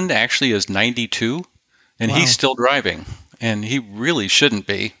husband actually is 92, and he's still driving, and he really shouldn't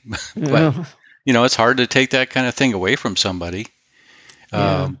be. But it's hard to take that kind of thing away from somebody.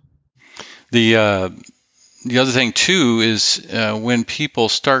 Yeah. The other thing too is when people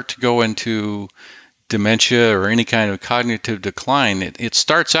start to go into dementia or any kind of cognitive decline, it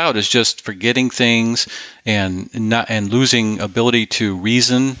starts out as just forgetting things and losing ability to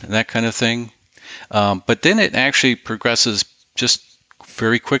reason and that kind of thing. But then it actually progresses just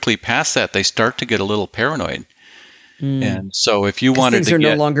very quickly past that. They start to get a little paranoid, And so if you 'Cause wanted things to are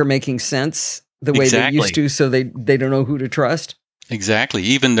get no longer making sense the way they used to, so they don't know who to trust. exactly,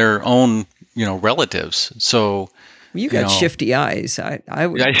 even their own, relatives. So, You got shifty eyes. I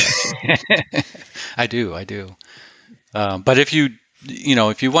would trust you. I do. But if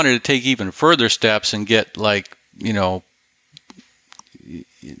if you wanted to take even further steps and get like,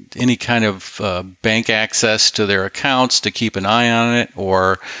 any kind of bank access to their accounts to keep an eye on it,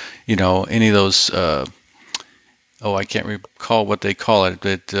 or, any of those, I can't recall what they call it,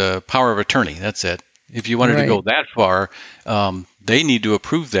 but power of attorney, that's it. If you wanted to go that far, they need to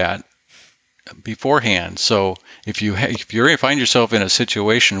approve that beforehand. So if you find yourself in a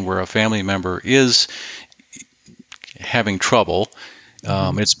situation where a family member is having trouble,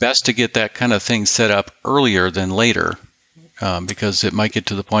 it's best to get that kind of thing set up earlier than later, because it might get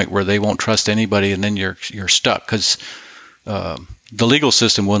to the point where they won't trust anybody, and then you're stuck, because the legal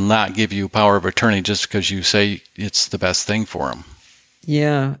system will not give you power of attorney just because you say it's the best thing for them.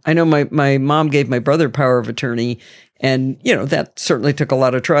 Yeah, I know my mom gave my brother power of attorney, and, that certainly took a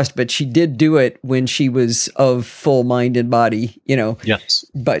lot of trust, but she did do it when she was of full mind and body, Yes.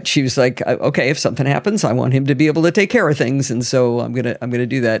 But she was like, okay, if something happens, I want him to be able to take care of things. And so I'm going to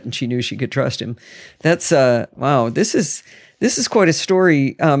do that. And she knew she could trust him. That's, wow, this is quite a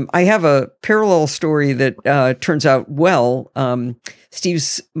story. I have a parallel story that turns out well.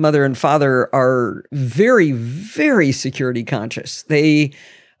 Steve's mother and father are very, very security conscious. They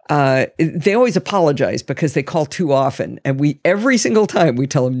always apologize because they call too often. And every single time we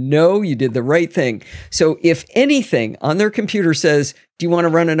tell them, no, you did the right thing. So if anything on their computer says, do you want to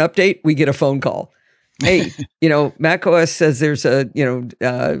run an update? We get a phone call. Hey, macOS says there's a,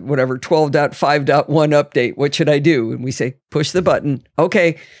 12.5.1 update. What should I do? And we say, push the button.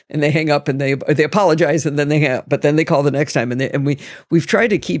 Okay. And they hang up and they apologize, and then they hang up, but then they call the next time. And we've tried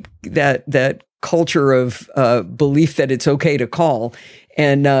to keep that culture of belief that it's okay to call.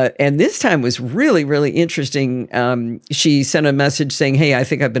 And this time was really, really interesting. She sent a message saying, hey, I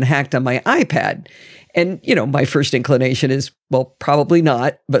think I've been hacked on my iPad. And, my first inclination is, well, probably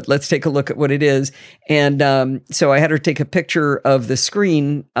not, but let's take a look at what it is. And so I had her take a picture of the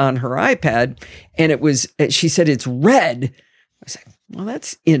screen on her iPad, and she said, it's red. I was like, well,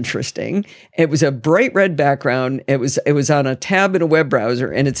 that's interesting. It was a bright red background. It was on a tab in a web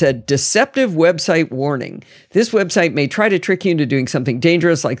browser, and it said, deceptive website warning. This website may try to trick you into doing something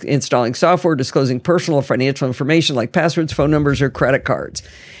dangerous, like installing software, disclosing personal or financial information like passwords, phone numbers, or credit cards.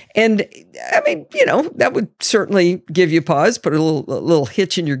 And I mean, that would certainly give you pause, put a little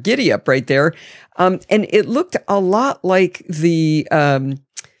hitch in your giddy up right there. And it looked a lot like the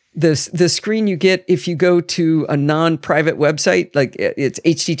screen you get if you go to a non-private website, like it's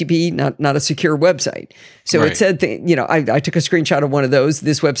HTTP, not a secure website. So It said, I took a screenshot of one of those.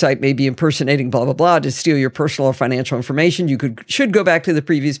 This website may be impersonating blah, blah, blah to steal your personal or financial information. You should go back to the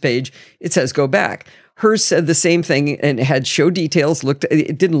previous page. It says go back. Hers said the same thing and had show details.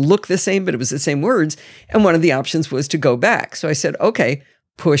 It didn't look the same, but it was the same words. And one of the options was to go back. So I said, okay,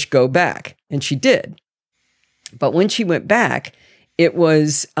 push go back. And she did. But when she went back, it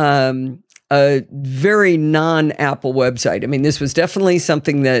was a very non-Apple website. I mean, this was definitely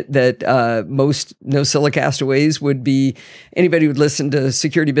something that most no-silicastaways would be, anybody would listen to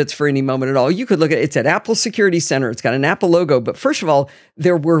Security Bits for any moment at all. You could look at it. It's at Apple Security Center. It's got an Apple logo. But first of all,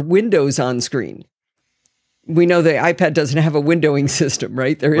 there were windows on screen. We know the iPad doesn't have a windowing system,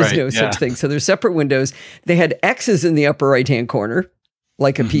 right? There is no such thing. So there's separate windows. They had X's in the upper right-hand corner,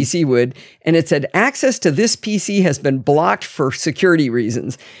 like a PC would. And it said, access to this PC has been blocked for security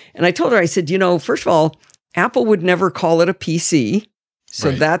reasons. And I told her, I said, first of all, Apple would never call it a PC. So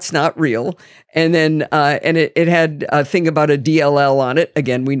that's not real. And then, and it had a thing about a DLL on it.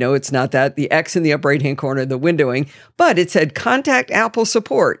 Again, we know it's not that. The X in the upper right-hand corner, the windowing. But it said, contact Apple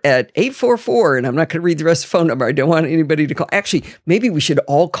support at 844. And I'm not going to read the rest of the phone number. I don't want anybody to call. Actually, maybe we should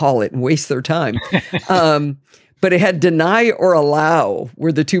all call it and waste their time. But it had deny or allow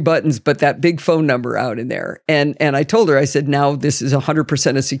were the two buttons, but that big phone number out in there. And I told her, I said, now this is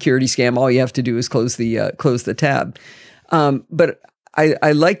 100% a security scam. All you have to do is close the tab. But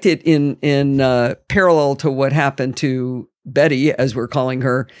I liked it in parallel to what happened to Betty, as we're calling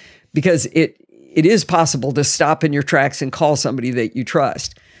her, because it is possible to stop in your tracks and call somebody that you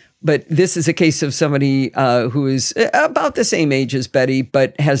trust. But this is a case of somebody who is about the same age as Betty,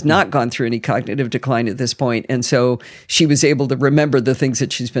 but has not gone through any cognitive decline at this point. And so she was able to remember the things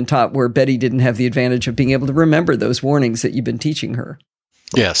that she's been taught, where Betty didn't have the advantage of being able to remember those warnings that you've been teaching her.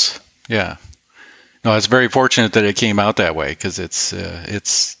 Yes. Yeah. No, it's very fortunate that it came out that way, because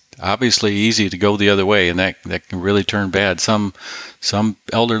obviously easy to go the other way, and that can really turn bad. Some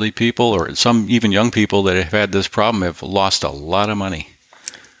elderly people or some even young people that have had this problem have lost a lot of money.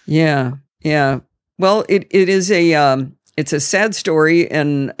 Yeah. Well, it is it's a sad story,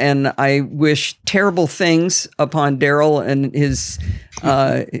 and I wish terrible things upon Daryl and his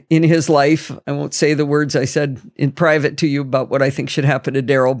in his life. I won't say the words I said in private to you about what I think should happen to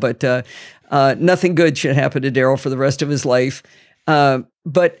Daryl, but nothing good should happen to Daryl for the rest of his life.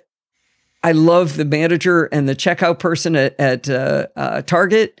 But I love the manager and the checkout person at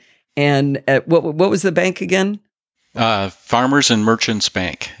Target, and at what was the bank again? Farmers and Merchants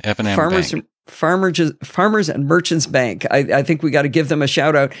Bank, F&M Bank. Farmers and Merchants Bank. I think we got to give them a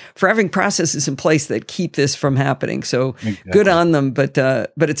shout out for having processes in place that keep this from happening. So Good on them. But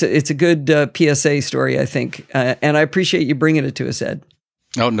it's a good PSA story, I think. And I appreciate you bringing it to us, Ed.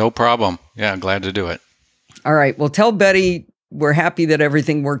 Oh, no problem. Yeah, I'm glad to do it. All right. Well, tell Betty we're happy that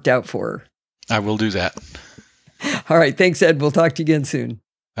everything worked out for her. I will do that. All right. Thanks, Ed. We'll talk to you again soon.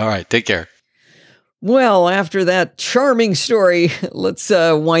 All right. Take care. Well, after that charming story, let's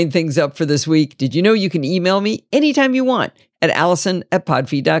wind things up for this week. Did you know you can email me anytime you want at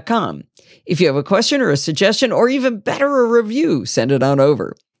allison@podfeet.com? If you have a question or a suggestion, or even better, a review, send it on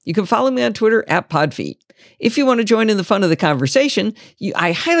over. You can follow me on Twitter @podfeet. If you want to join in the fun of the conversation,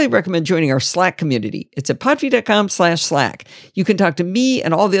 I highly recommend joining our Slack community. It's at podfeet.com/Slack. You can talk to me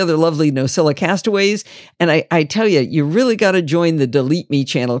and all the other lovely Nosilla castaways. And I tell you, you really got to join the Delete Me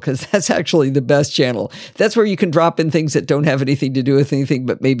channel, because that's actually the best channel. That's where you can drop in things that don't have anything to do with anything,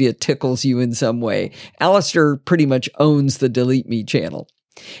 but maybe it tickles you in some way. Alistair pretty much owns the Delete Me channel.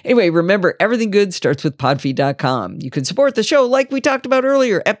 Anyway, remember, everything good starts with podfeet.com. You can support the show like we talked about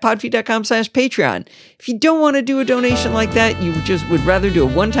earlier at podfeet.com/Patreon. If you don't want to do a donation like that, you just would rather do a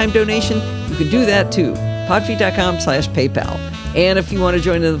one-time donation, you can do that too. podfeet.com/PayPal. And if you want to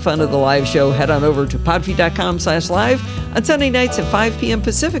join in the fun of the live show, head on over to podfeet.com/live on Sunday nights at 5 p.m.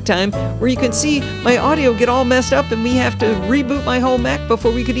 Pacific time, where you can see my audio get all messed up and we have to reboot my whole Mac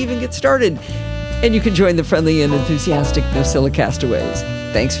before we could even get started. And you can join the friendly and enthusiastic Nosilla castaways.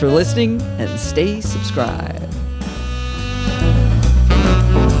 Thanks for listening, and stay subscribed.